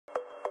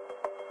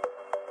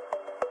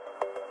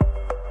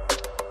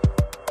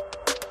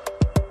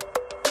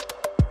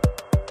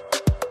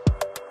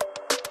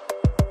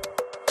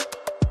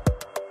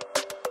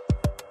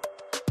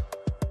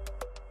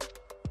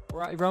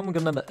Alright everyone, we've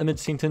got another image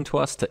sent in to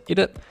us to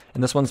edit,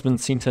 and this one's been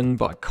sent in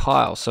by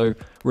Kyle. So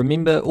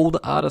remember, all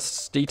the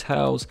artist's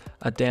details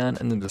are down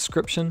in the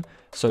description,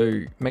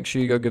 so make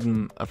sure you go give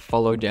them a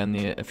follow down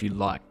there if you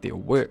like their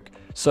work.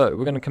 So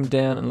we're going to come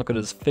down and look at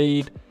his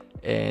feed,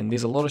 and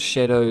there's a lot of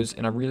shadows,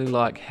 and I really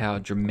like how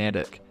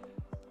dramatic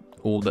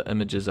all the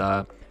images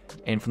are.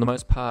 And for the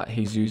most part,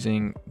 he's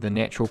using the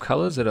natural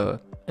colors that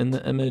are in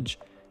the image,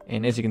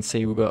 and as you can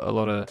see, we've got a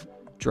lot of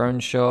drone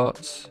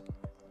shots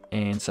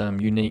and some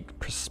unique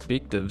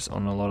perspectives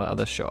on a lot of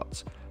other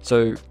shots.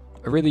 So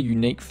a really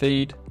unique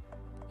feed,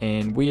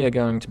 and we are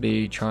going to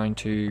be trying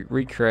to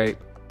recreate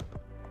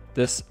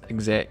this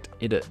exact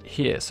edit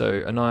here.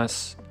 So a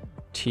nice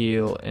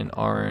teal and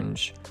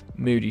orange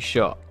moody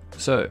shot.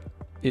 So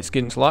let's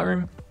get into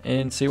Lightroom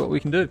and see what we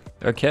can do.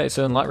 Okay,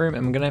 so in Lightroom,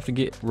 I'm gonna have to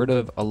get rid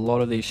of a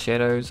lot of these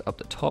shadows up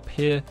the top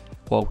here,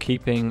 while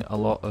keeping a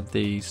lot of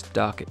these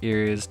darker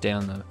areas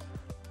down the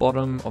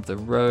bottom of the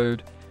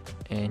road.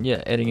 And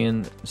yeah, adding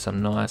in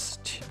some nice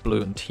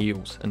blue and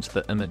teals into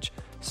the image.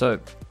 So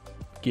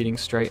getting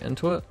straight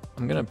into it,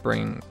 I'm gonna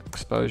bring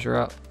exposure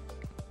up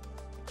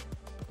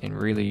and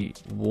really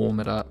warm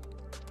it up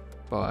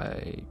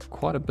by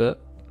quite a bit.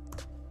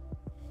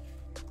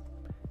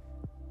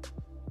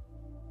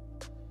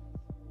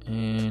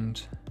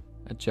 And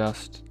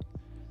adjust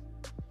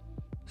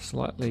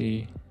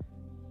slightly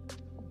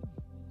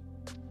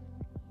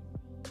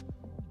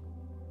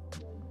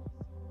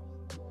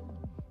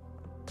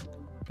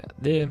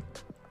there.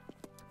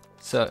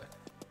 So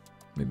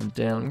moving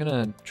down, I'm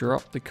gonna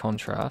drop the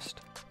contrast,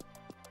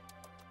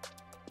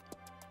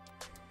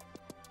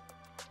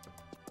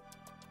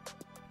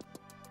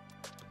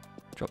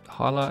 drop the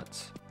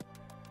highlights.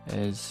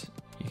 As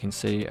you can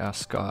see, our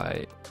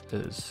sky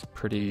is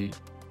pretty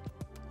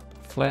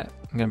flat.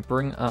 I'm gonna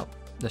bring up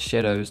the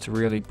shadows to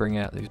really bring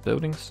out these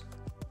buildings.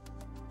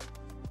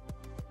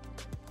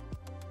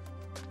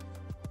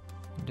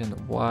 Down the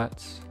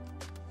whites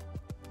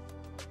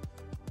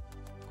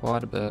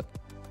quite a bit,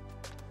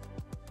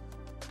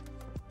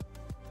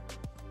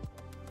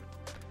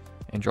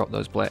 and drop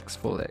those blacks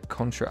for that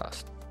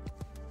contrast.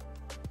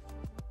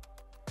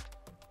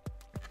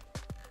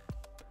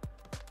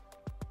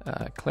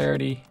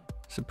 Clarity,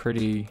 it's a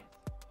pretty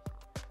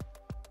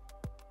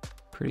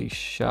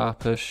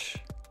sharpish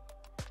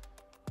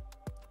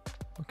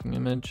looking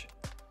image.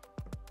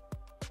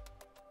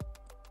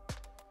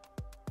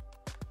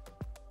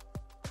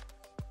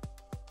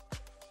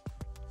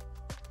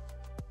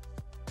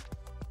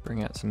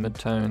 Bring out some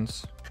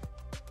midtones.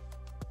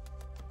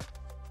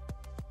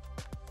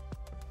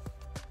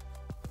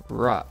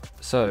 Right,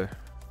 so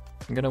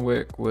I'm going to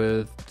work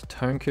with the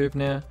tone curve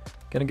now.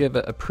 Going to give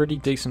it a pretty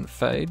decent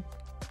fade.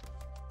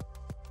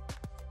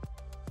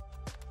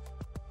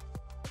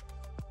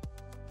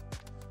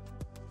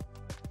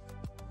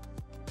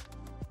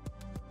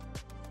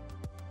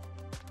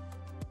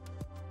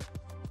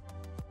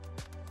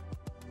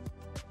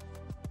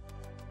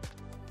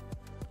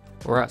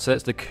 Alright, so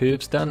that's the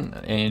curves done,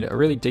 and a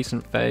really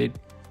decent fade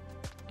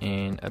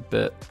and a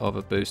bit of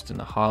a boost in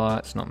the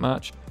highlights, not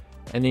much,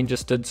 and then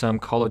just did some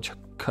color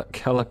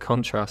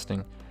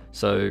contrasting.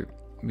 So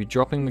we're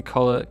dropping the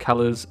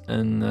colors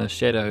in the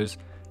shadows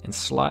and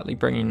slightly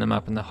bringing them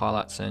up in the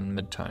highlights and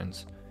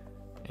midtones,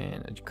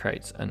 and it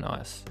creates a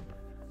nice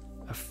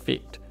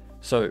effect.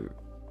 So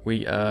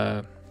we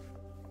are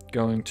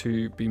going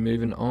to be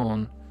moving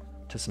on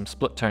to some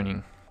split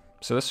toning.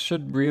 So this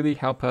should really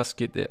help us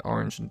get that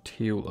orange and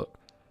teal look.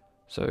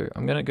 So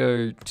I'm going to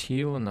go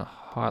teal in the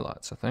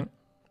highlights, I think.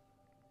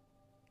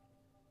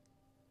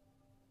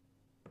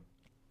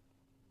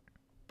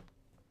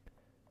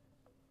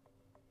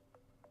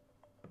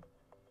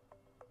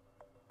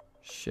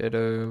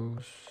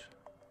 Shadows.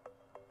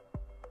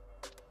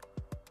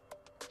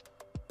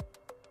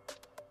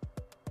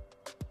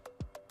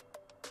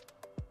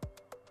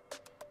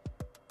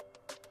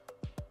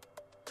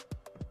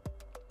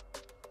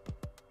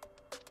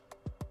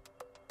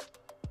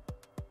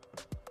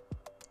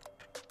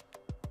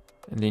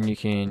 And then you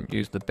can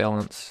use the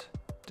balance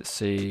to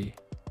see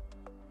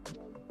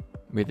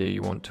whether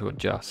you want to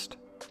adjust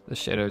the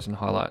shadows and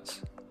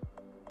highlights.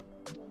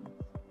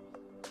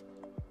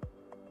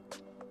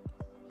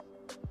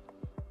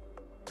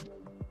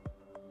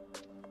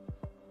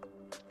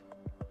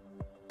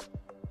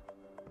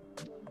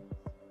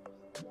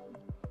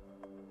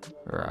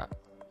 Right,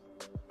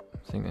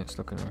 I think that's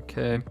looking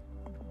okay.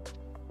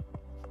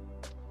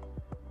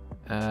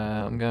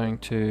 I'm going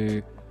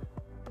to,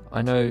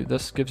 I know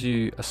this gives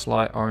you a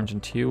slight orange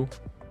and teal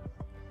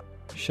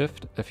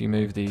shift if you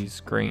move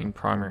these green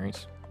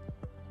primaries.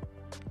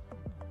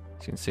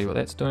 So you can see what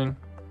that's doing.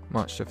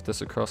 Might shift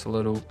this across a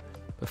little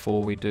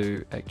before we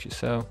do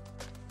HSL.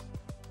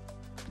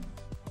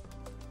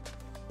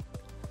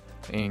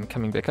 And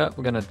coming back up,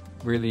 we're going to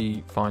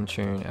really fine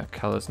tune our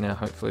colors now,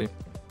 hopefully.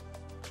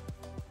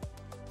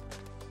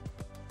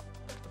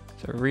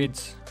 So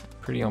reds,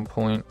 pretty on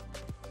point.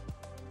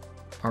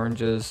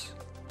 Oranges,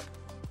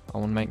 I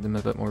want to make them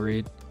a bit more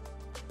red.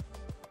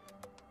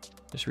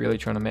 Just really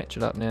trying to match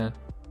it up now.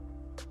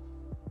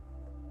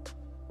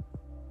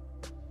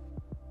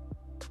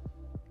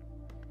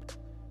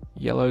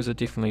 Yellows are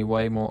definitely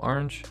way more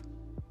orange,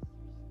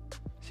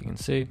 as you can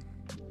see.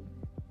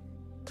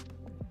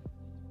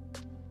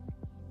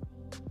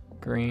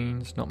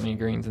 Greens, not many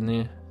greens in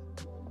there.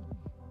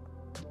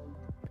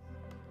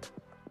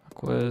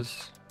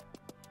 Aquas,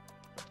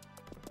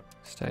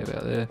 stay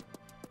about there.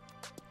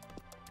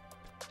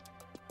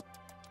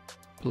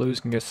 Blues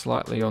can go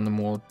slightly on the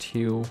more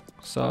teal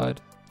side.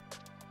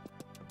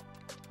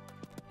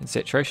 In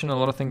saturation, a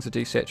lot of things are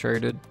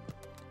desaturated.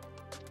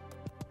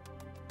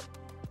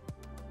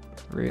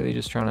 Really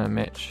just trying to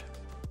match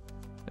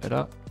it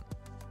up.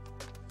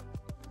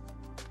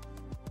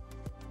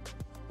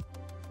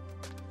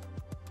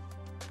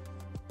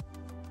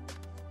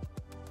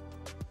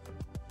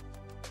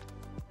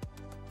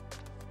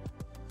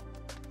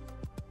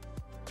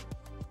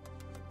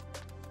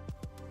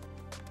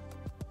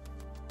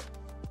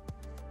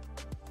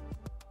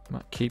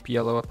 Might keep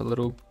yellow up a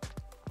little.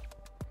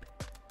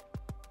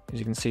 As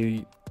you can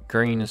see,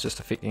 green is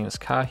just affecting this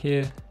car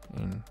here,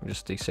 and we'll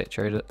just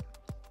desaturate it.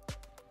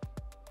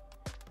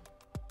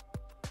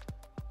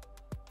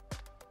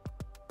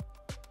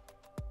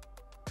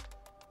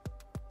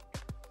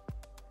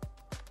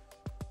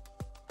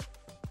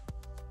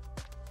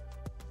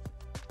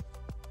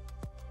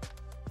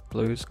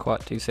 Blue's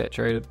quite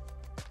desaturated.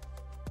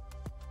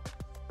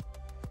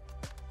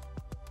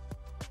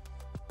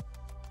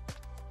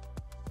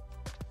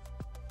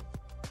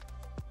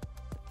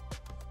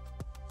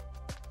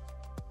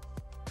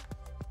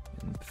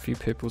 And a few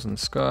purples in the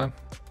sky.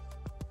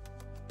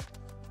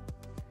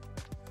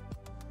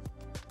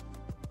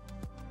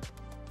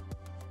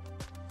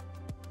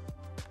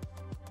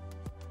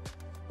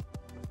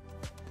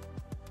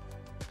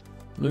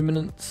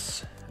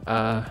 Luminance, we've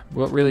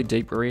got really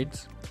deep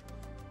reds.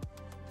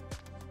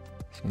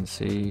 You can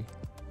see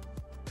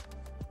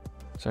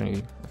it's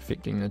only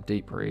affecting the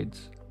deep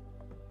reds.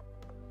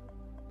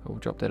 We'll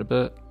drop that a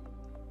bit.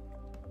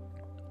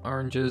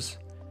 Oranges,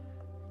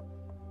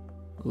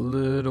 a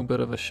little bit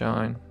of a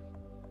shine.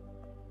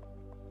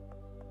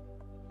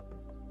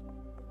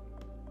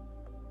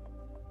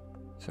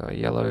 So our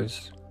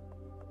yellows,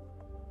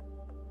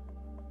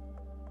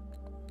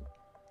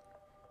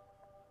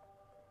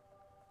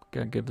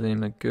 gotta give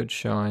them a good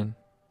shine.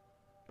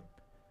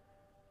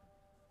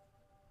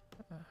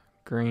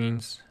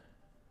 Greens,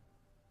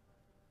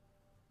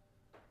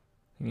 I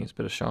think there's a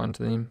bit of shine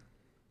to them,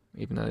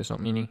 even though there's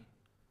not many.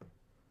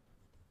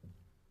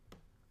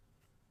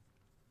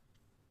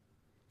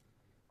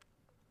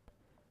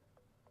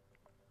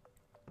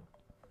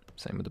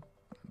 Same with the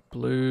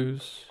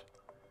blues,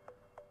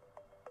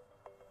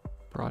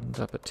 brightens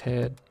up a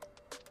tad.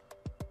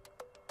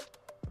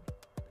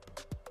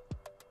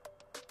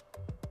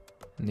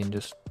 And then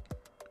just,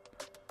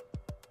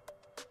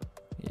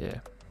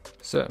 yeah,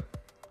 so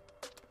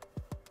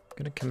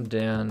going to come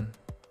down,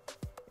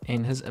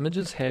 and his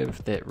images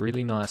have that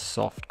really nice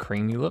soft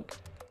creamy look,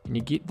 and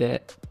you get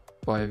that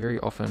by very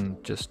often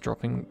just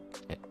dropping,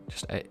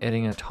 just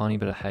adding a tiny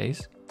bit of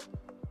haze.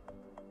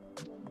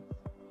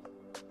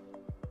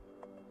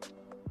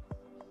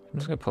 I'm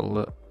just going to put a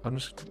little, I'm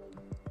just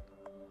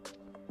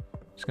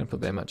going to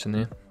put that much in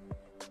there.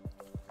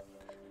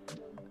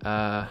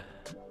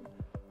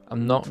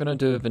 I'm not going to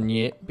do a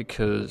vignette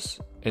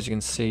because, as you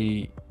can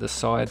see, the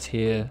sides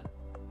here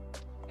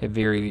have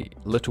very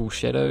little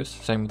shadows,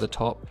 same with the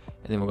top,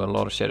 and then we've got a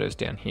lot of shadows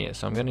down here.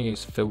 So I'm going to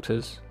use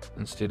filters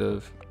instead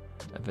of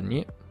a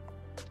vignette.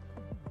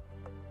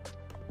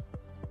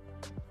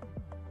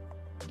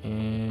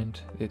 And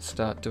let's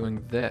start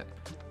doing that.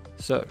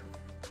 So,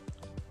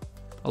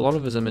 a lot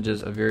of his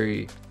images are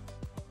very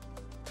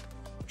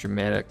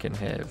dramatic and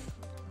have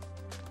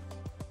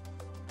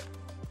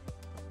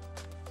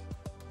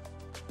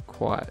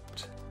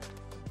quite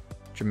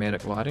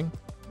dramatic lighting,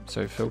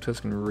 so filters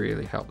can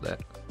really help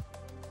that.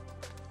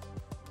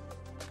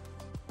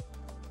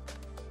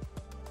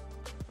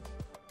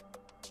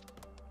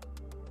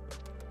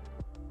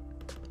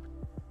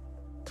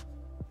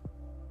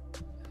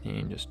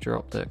 And just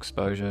drop the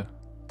exposure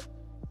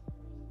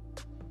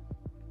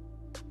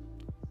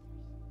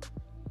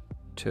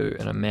to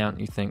an amount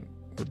you think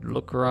would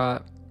look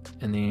right,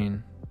 and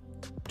then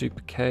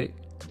duplicate.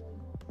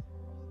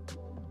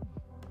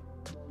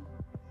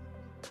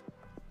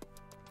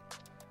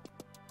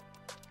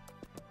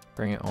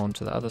 Bring it on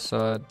to the other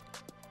side.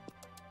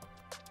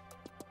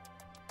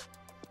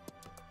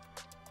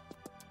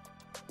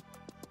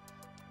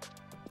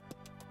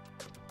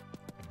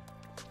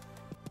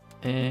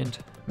 And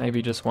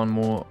maybe just one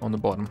more on the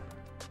bottom.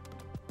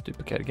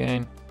 Duplicate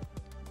again.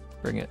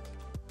 Bring it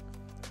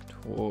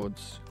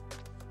towards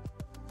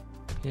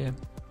here.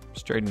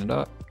 Straighten it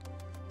up.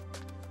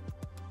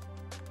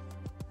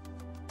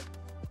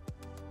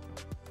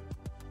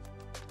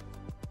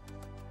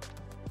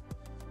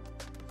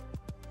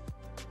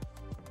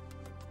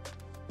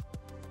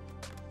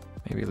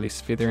 Maybe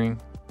less feathering,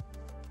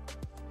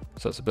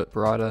 so it's a bit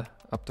brighter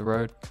up the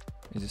road,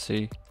 as you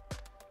see.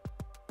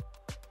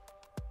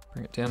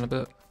 Bring it down a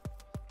bit.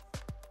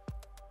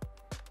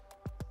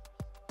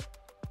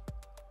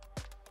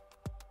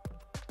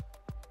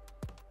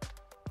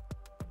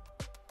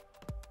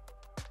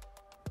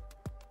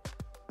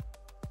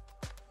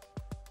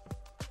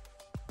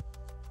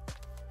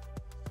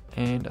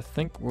 and I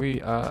think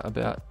we are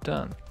about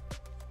done.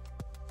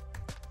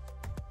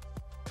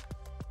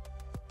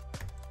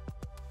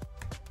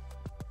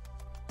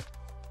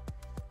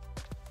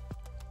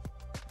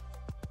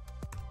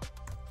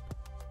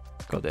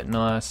 Got that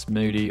nice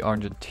moody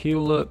orange and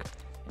teal look,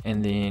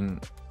 and then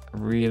a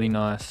really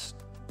nice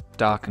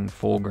darkened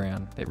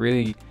foreground.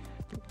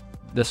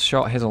 This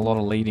shot has a lot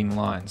of leading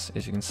lines.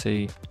 As you can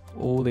see,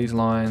 all these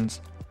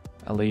lines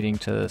are leading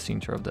to the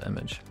center of the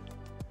image,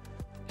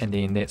 and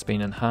then that's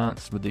been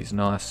enhanced with these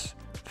nice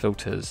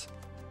filters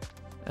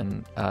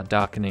and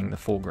darkening the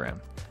foreground.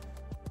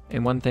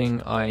 And one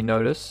thing I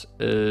notice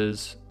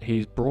is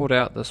he's brought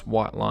out this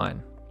white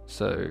line.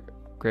 So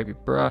grab your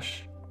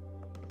brush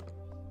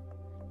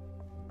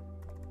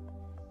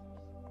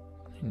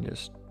and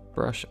just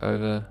brush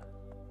over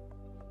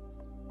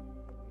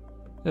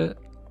it.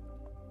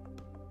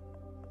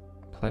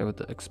 Play with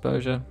the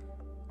exposure.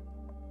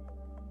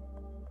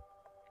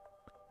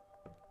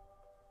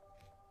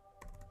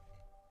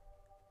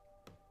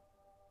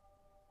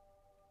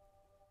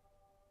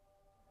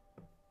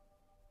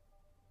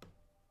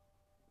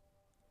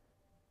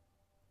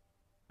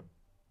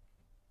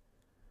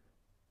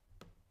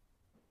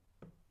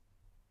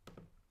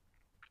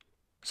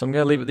 So I'm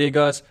going to leave it there,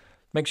 guys.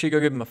 Make sure you go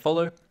give them a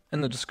follow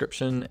in the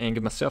description and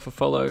give myself a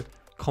follow.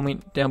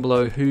 Comment down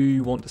below who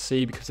you want to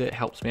see, because that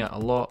helps me out a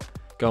lot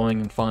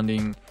going and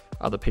finding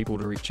other people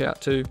to reach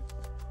out to.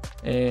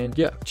 And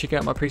yeah, check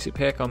out my preset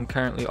pack. I'm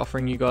currently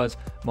offering you guys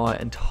my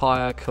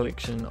entire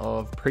collection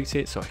of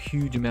presets, so a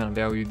huge amount of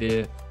value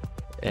there.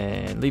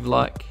 And leave a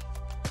like,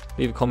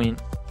 leave a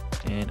comment,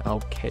 and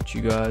I'll catch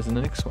you guys in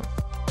the next one.